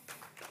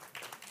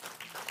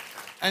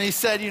 And he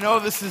said,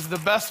 this is the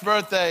best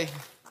birthday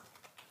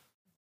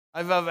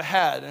I've ever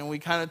had. And we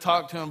kind of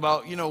talked to him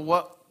about,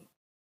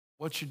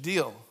 what's your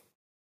deal?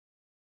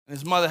 And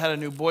his mother had a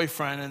new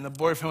boyfriend, and the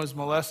boyfriend was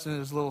molesting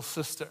his little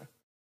sister.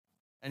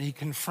 And he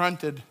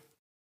confronted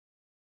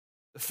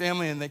the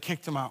family, and they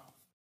kicked him out.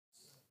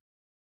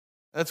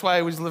 That's why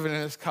he was living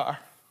in his car.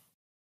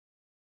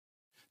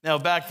 Now,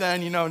 back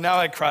then, now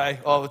I cry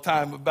all the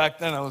time, but back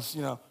then I was,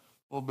 a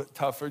little bit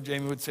tougher.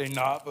 Jamie would say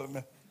not,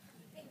 but...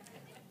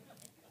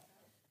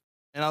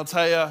 And I'll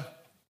tell you,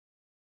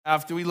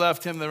 after we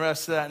left him the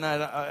rest of that night,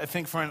 I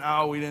think for an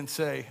hour we didn't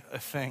say a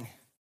thing.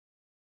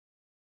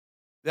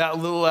 That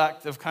little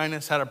act of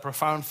kindness had a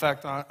profound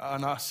effect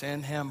on us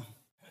and him.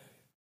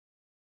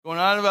 Going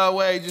out of our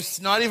way,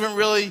 just not even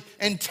really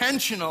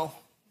intentional.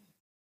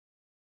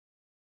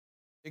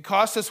 It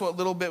cost us what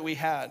little bit we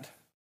had.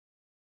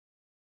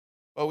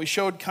 But we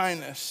showed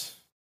kindness,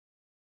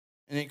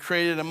 and it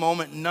created a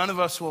moment none of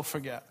us will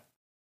forget.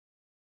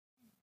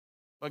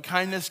 But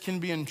kindness can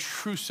be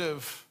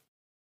intrusive.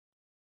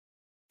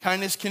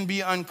 Kindness can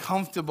be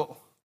uncomfortable.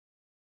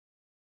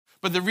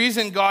 But the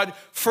reason God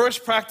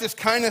first practiced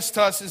kindness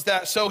to us is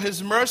that so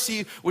his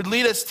mercy would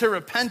lead us to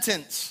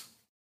repentance.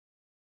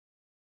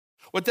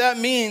 What that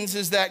means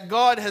is that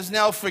God has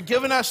now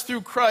forgiven us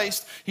through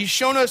Christ. He's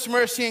shown us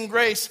mercy and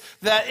grace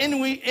that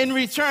in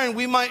return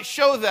we might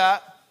show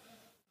that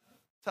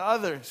to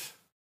others.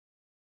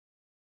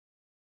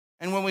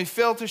 And when we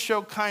fail to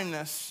show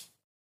kindness,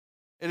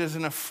 it is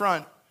an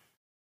affront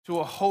to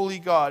a holy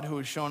God who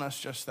has shown us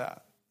just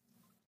that.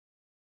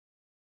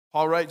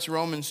 Paul writes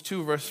Romans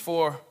 2, verse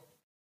 4,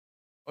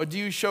 or do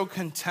you show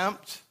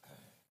contempt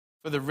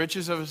for the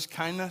riches of his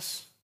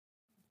kindness?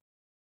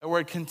 The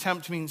word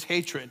contempt means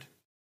hatred.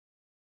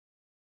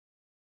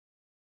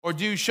 Or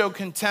do you show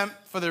contempt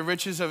for the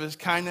riches of his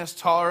kindness,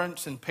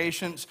 tolerance, and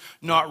patience,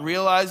 not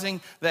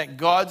realizing that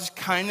God's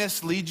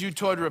kindness leads you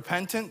toward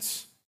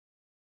repentance?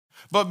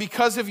 But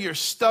because of your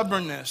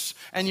stubbornness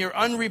and your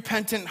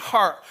unrepentant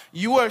heart,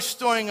 you are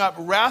storing up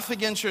wrath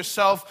against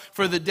yourself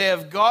for the day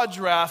of God's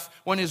wrath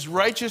when his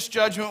righteous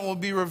judgment will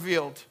be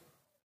revealed.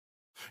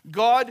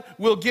 God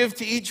will give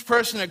to each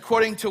person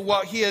according to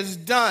what he has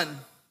done,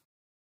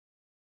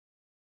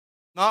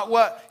 not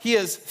what he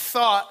has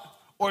thought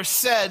or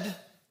said.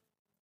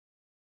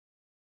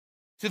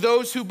 To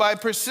those who by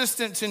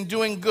persistence in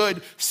doing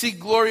good seek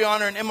glory,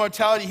 honor, and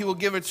immortality, he will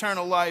give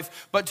eternal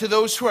life. But to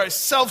those who are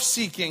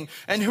self-seeking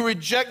and who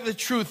reject the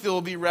truth, there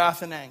will be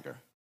wrath and anger.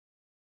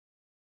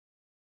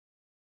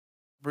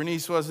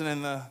 Bernice wasn't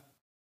in the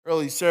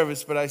early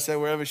service, but I said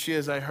wherever she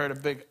is, I heard a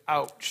big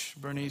ouch.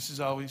 Bernice is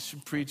always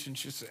preaching.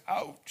 She'll say,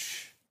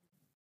 ouch.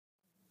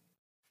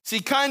 See,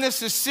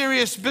 kindness is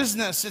serious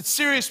business. It's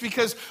serious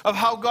because of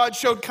how God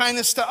showed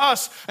kindness to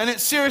us. And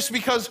it's serious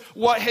because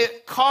what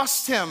it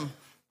cost him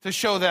to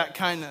show that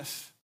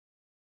kindness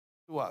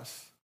to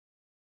us.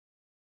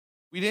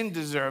 We didn't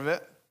deserve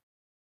it.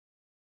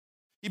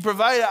 He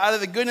provided out of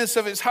the goodness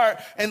of his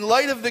heart. In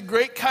light of the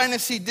great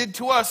kindness he did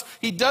to us,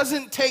 he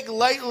doesn't take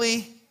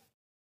lightly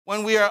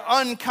when we are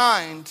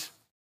unkind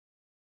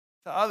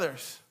to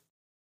others.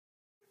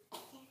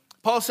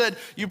 Paul said,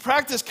 you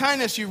practice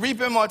kindness, you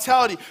reap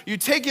immortality. You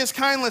take his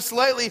kindness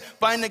lightly.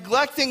 By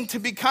neglecting to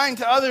be kind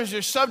to others,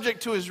 you're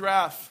subject to his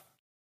wrath.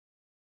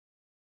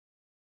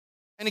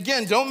 And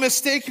again, don't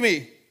mistake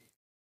me.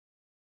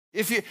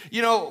 If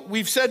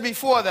we've said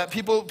before that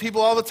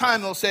people all the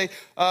time, they'll say,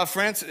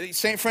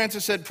 St.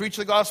 Francis said, preach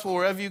the gospel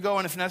wherever you go,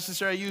 and if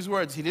necessary, use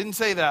words. He didn't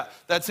say that.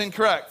 That's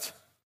incorrect.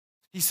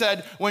 He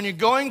said, when you're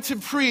going to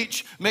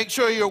preach, make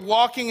sure you're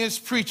walking as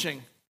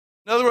preaching.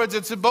 In other words,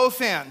 it's a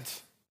both and.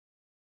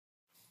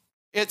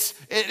 It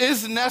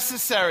is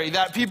necessary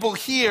that people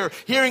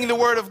hearing the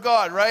word of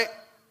God, right?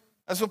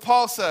 That's what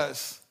Paul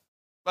says.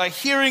 By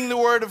hearing the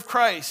word of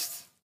Christ.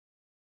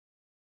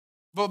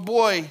 But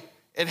boy,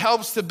 it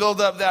helps to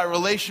build up that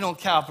relational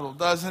capital,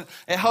 doesn't it?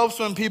 It helps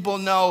when people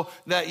know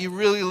that you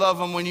really love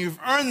them, when you've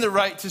earned the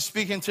right to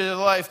speak into their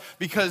life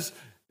because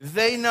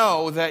they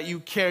know that you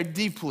care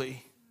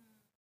deeply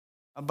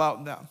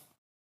about them.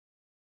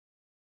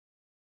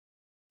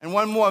 And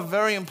one more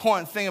very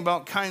important thing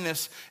about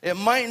kindness, it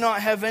might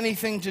not have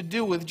anything to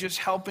do with just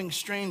helping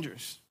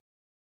strangers.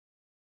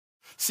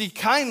 See,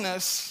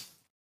 kindness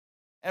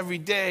every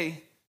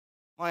day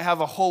might have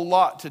a whole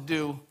lot to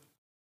do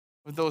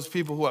with those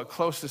people who are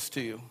closest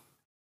to you,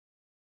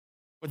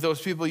 with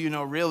those people you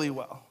know really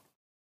well.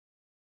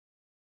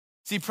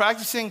 See,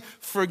 practicing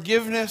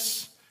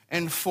forgiveness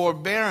and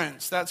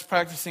forbearance, that's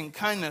practicing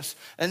kindness.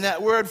 And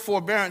that word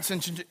forbearance,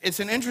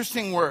 it's an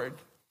interesting word.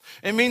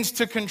 It means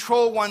to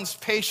control one's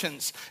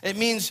patience. It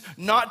means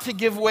not to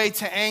give way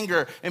to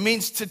anger. It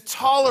means to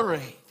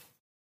tolerate.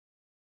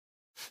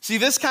 See,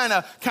 this kind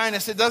of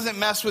kindness, it doesn't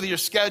mess with your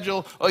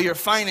schedule or your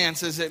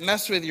finances. It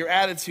messes with your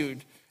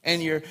attitude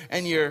and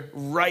your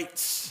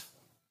rights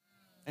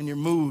and your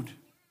mood.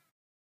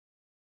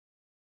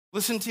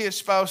 Listen to your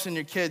spouse and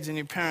your kids and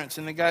your parents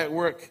and the guy at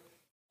work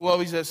who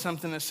always has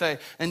something to say.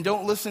 And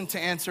don't listen to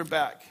answer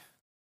back.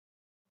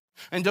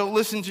 And don't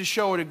listen to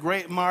show what a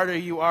great martyr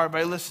you are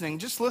by listening.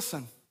 Just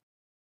listen.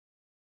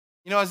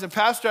 You know, as a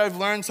pastor, I've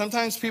learned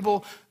sometimes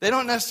people, they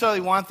don't necessarily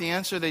want the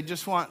answer. They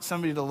just want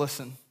somebody to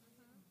listen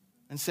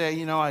and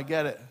say, I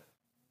get it.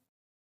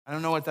 I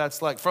don't know what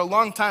that's like. For a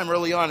long time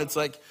early on, it's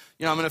like,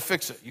 I'm going to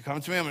fix it. You come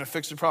to me, I'm going to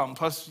fix the problem.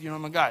 Plus,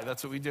 I'm a guy.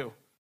 That's what we do.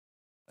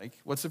 Like,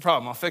 what's the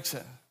problem? I'll fix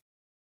it.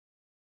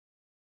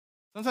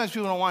 Sometimes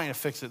people don't want you to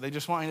fix it. They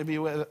just want you to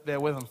be there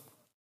with them.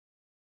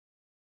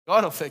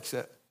 God will fix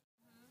it.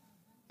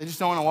 They just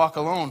don't want to walk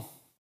alone.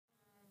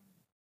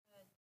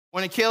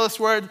 When a careless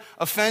word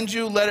offends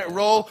you, let it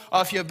roll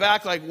off your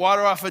back like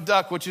water off a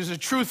duck, which is a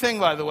true thing,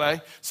 by the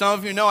way. Some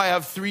of you know I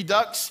have 3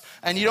 ducks,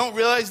 and you don't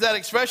realize that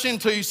expression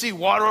until you see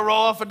water roll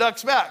off a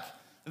duck's back.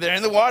 They're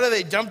in the water,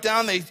 they jump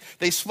down,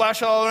 they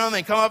splash all around,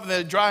 they come up, and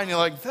they're dry, and you're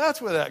like,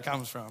 that's where that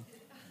comes from.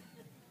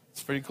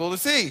 It's pretty cool to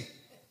see.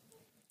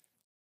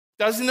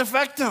 Doesn't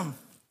affect them.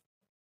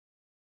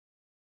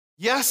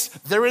 Yes,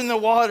 they're in the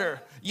water.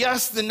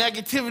 Yes, the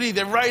negativity,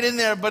 they're right in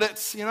there, but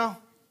it's,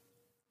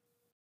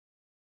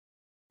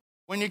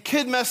 When your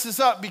kid messes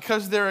up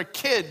because they're a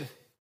kid,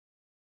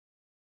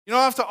 you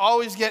don't have to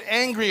always get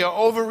angry or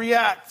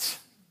overreact.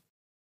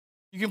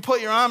 You can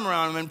put your arm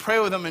around them and pray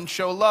with them and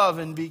show love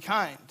and be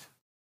kind.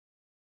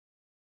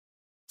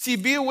 See,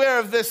 be aware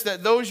of this,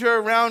 that those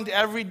you're around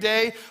every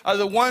day are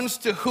the ones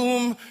to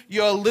whom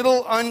your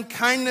little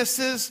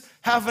unkindnesses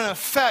have an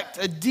effect,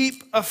 a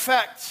deep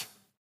effect.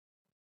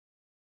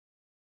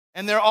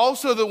 And they're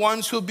also the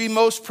ones who will be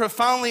most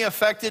profoundly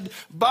affected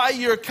by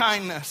your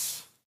kindness.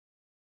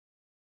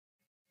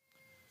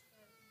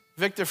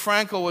 Viktor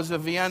Frankl was a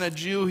Vienna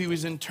Jew. He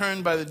was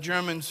interned by the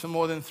Germans for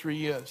more than 3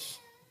 years.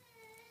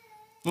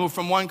 Moved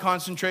from one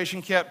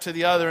concentration camp to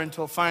the other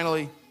until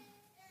finally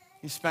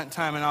he spent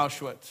time in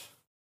Auschwitz.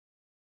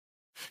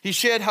 He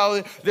shared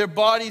how their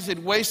bodies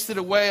had wasted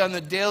away on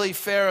the daily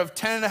fare of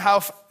 10 and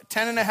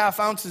a half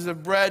ounces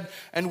of bread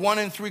and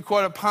 1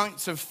 3/4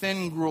 pints of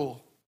thin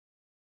gruel.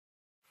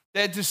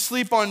 They had to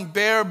sleep on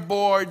bare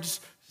boards,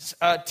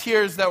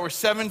 tiers that were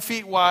 7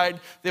 feet wide.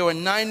 There were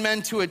 9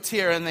 men to a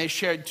tier, and they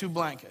shared 2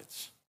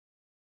 blankets.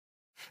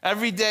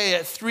 Every day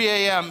at 3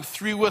 a.m.,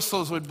 3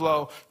 whistles would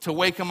blow to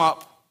wake them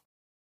up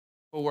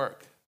for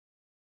work.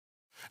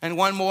 And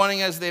one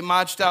morning, as they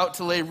marched out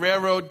to lay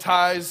railroad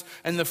ties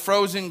in the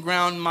frozen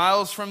ground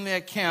miles from their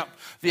camp,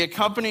 the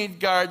accompanied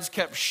guards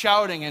kept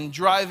shouting and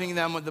driving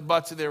them with the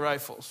butts of their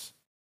rifles.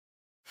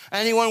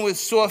 Anyone with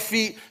sore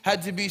feet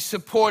had to be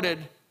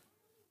supported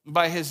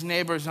by his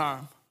neighbor's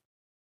arm.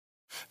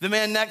 The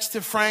man next to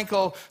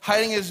Frankl,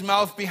 hiding his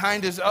mouth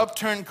behind his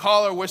upturned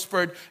collar,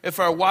 whispered, "If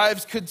our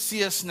wives could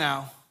see us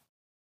now.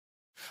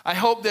 I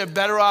hope they're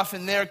better off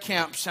in their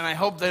camps, and I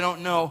hope they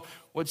don't know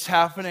what's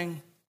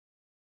happening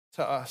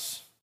to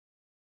us."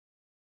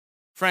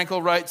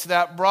 Frankl writes,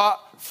 "That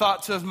brought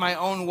thoughts of my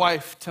own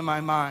wife to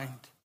my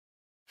mind.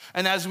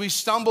 And as we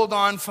stumbled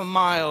on for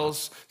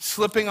miles,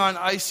 slipping on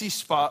icy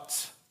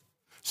spots,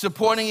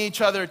 supporting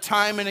each other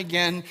time and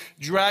again,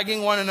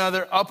 dragging one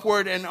another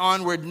upward and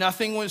onward,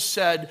 nothing was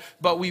said,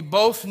 but we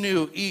both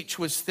knew each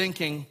was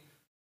thinking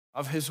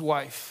of his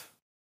wife.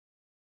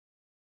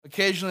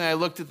 Occasionally I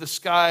looked at the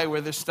sky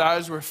where the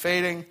stars were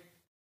fading,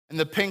 and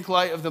the pink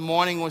light of the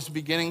morning was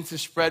beginning to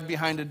spread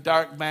behind a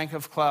dark bank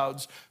of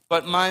clouds.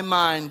 But my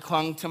mind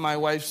clung to my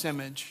wife's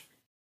image,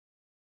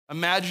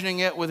 imagining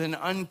it with an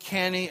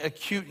uncanny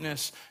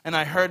acuteness, and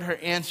I heard her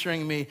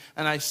answering me,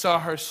 and I saw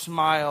her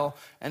smile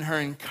and her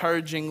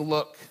encouraging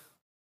look.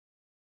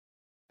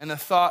 And a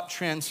thought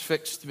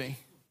transfixed me.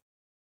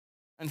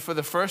 And for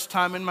the first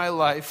time in my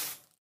life,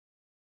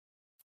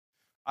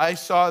 I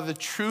saw the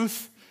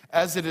truth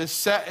as it is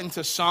set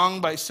into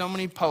song by so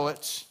many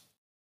poets.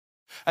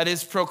 It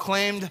is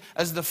proclaimed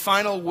as the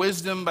final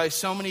wisdom by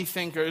so many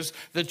thinkers,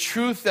 the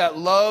truth that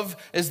love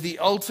is the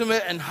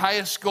ultimate and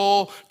highest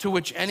goal to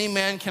which any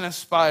man can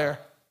aspire.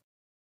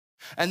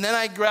 And then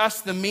I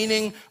grasped the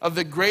meaning of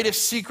the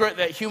greatest secret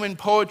that human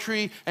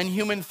poetry and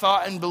human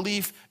thought and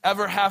belief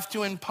ever have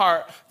to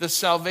impart. The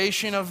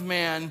salvation of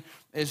man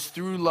is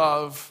through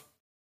love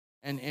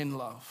and in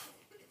love."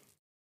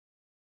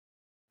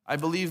 I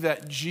believe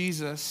that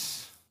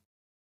Jesus,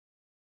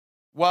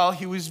 while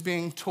he was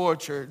being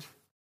tortured,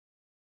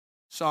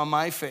 saw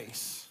my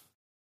face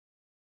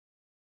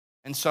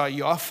and saw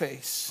your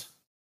face.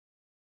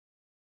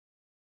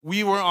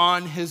 We were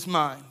on his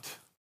mind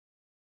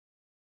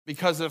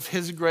because of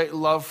his great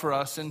love for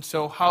us. And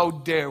so how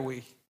dare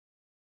we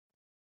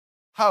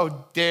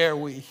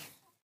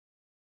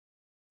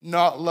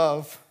not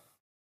love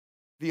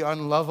the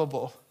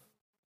unlovable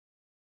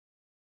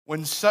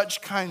when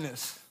such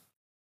kindness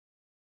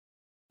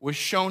was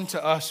shown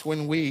to us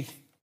when we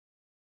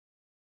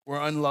were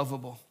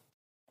unlovable.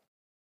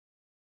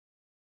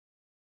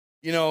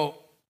 You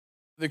know,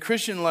 the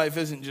Christian life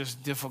isn't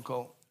just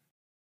difficult.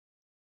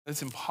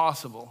 It's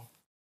impossible.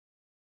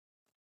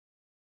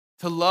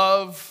 To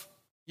love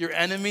your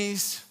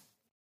enemies,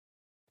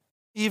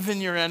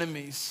 even your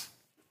enemies,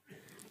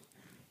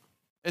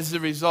 is the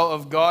result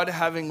of God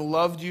having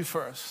loved you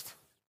first,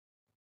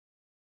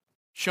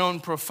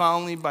 shown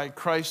profoundly by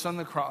Christ on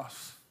the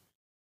cross,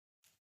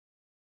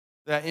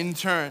 that in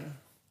turn,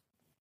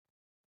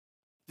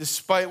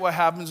 despite what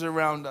happens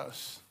around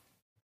us,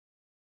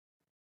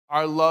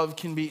 our love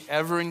can be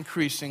ever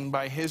increasing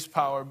by his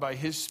power, by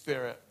his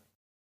Spirit,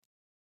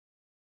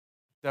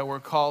 that we're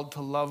called to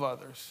love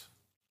others.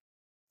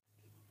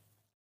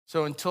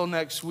 So until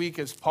next week,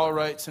 as Paul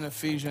writes in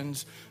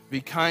Ephesians,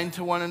 be kind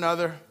to one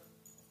another,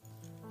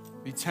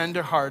 be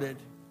tenderhearted,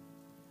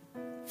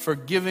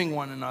 forgiving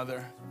one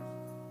another,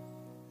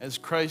 as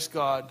Christ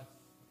God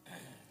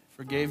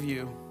forgave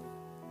you.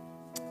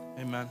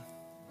 Amen.